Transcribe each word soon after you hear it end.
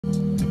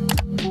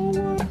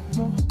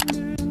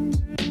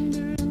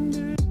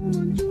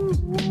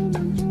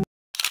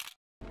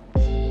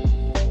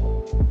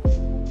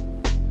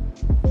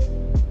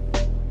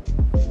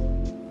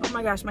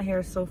my gosh, my hair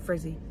is so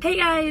frizzy. Hey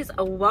guys,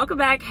 welcome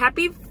back.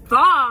 Happy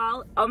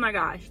fall. Oh my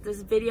gosh,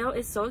 this video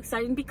is so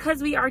exciting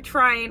because we are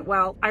trying,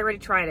 well, I already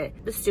tried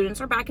it. The students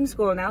are back in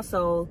school now,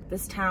 so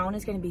this town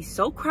is going to be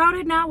so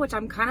crowded now, which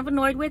I'm kind of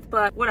annoyed with,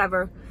 but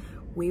whatever.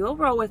 We will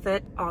roll with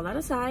it. All that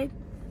aside,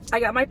 I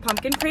got my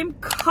pumpkin cream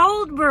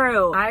cold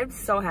brew. I'm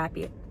so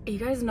happy. You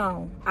guys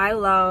know I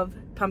love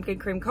pumpkin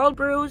cream cold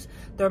brews.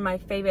 They're my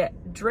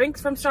favorite drinks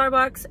from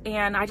Starbucks,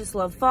 and I just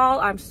love fall.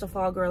 I'm just a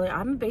fall girly.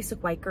 I'm a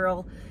basic white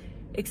girl,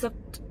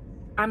 except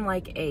I'm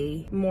like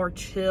a more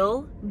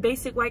chill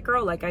basic white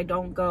girl. Like, I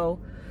don't go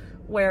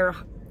wear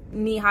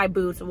knee-high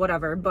boots or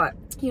whatever, but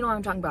you know what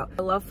I'm talking about.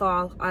 I love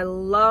fall. I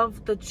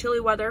love the chilly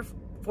weather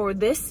for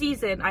this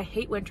season. I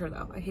hate winter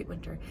though. I hate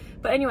winter.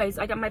 But anyways,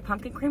 I got my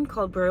pumpkin cream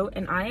cold brew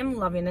and I am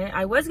loving it.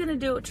 I was gonna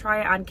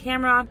try it on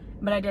camera,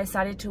 but I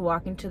decided to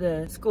walk into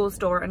the school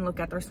store and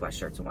look at their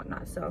sweatshirts and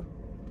whatnot. So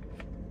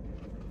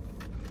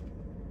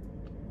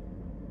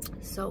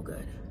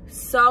good.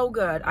 So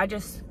good. I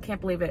just can't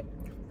believe it.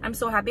 I'm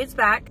so happy it's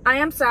back. I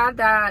am sad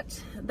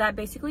that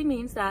basically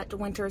means that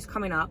winter is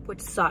coming up,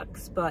 which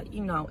sucks, but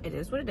you know, it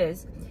is what it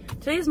is.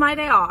 Today is my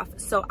day off,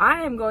 so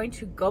I am going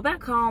to go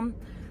back home,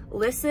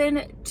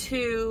 listen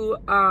to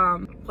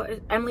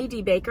Emily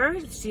D. Baker.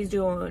 She's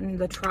doing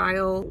the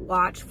trial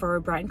watch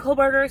for Brian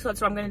Kohlberger, so that's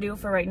what I'm gonna do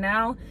for right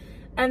now.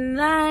 And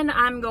then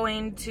I'm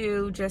going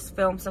to just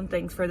film some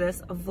things for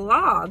this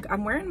vlog.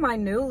 I'm wearing my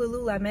new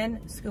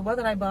Lululemon scuba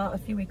that I bought a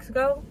few weeks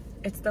ago.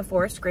 It's the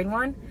forest green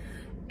one,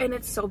 and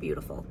it's so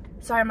beautiful.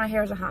 Sorry, my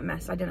hair is a hot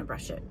mess. I didn't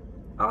brush it.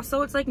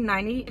 Also, it's like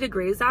 90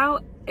 degrees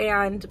out,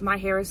 and my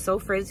hair is so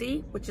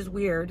frizzy, which is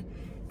weird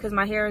because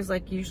my hair is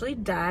like usually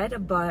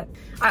dead. But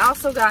I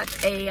also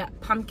got a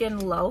pumpkin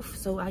loaf,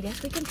 so I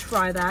guess we can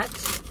try that.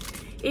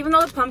 Even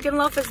though the pumpkin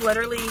loaf is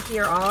literally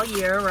here all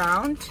year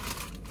round.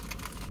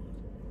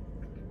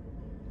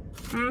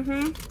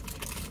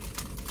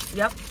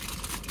 Yep.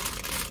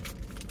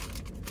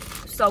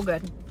 So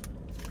good.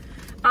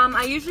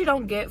 I usually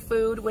don't get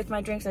food with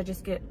my drinks. I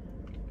just get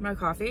my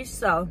coffee.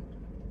 So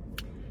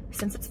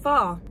since it's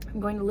fall, I'm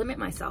going to limit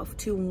myself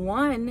to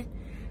one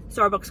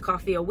Starbucks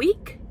coffee a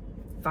week.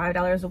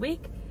 $5 a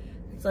week.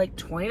 It's like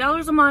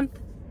 $20 a month.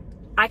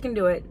 I can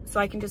do it, so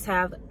I can just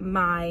have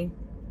my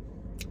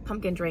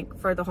pumpkin drink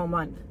for the whole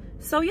month.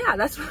 So yeah,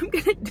 that's what I'm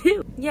gonna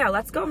do. Yeah,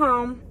 let's go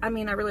home. I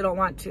mean, I really don't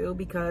want to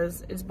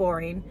because it's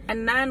boring.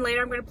 And then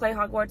later I'm gonna play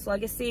Hogwarts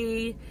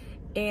Legacy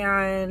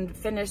and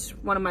finish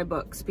one of my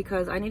books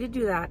because I need to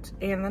do that.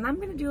 And then I'm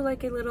gonna do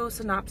like a little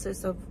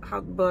synopsis of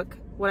how the book,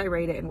 what I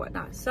rate it and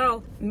whatnot.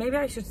 So maybe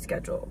I should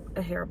schedule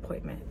a hair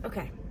appointment.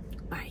 Okay,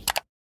 bye.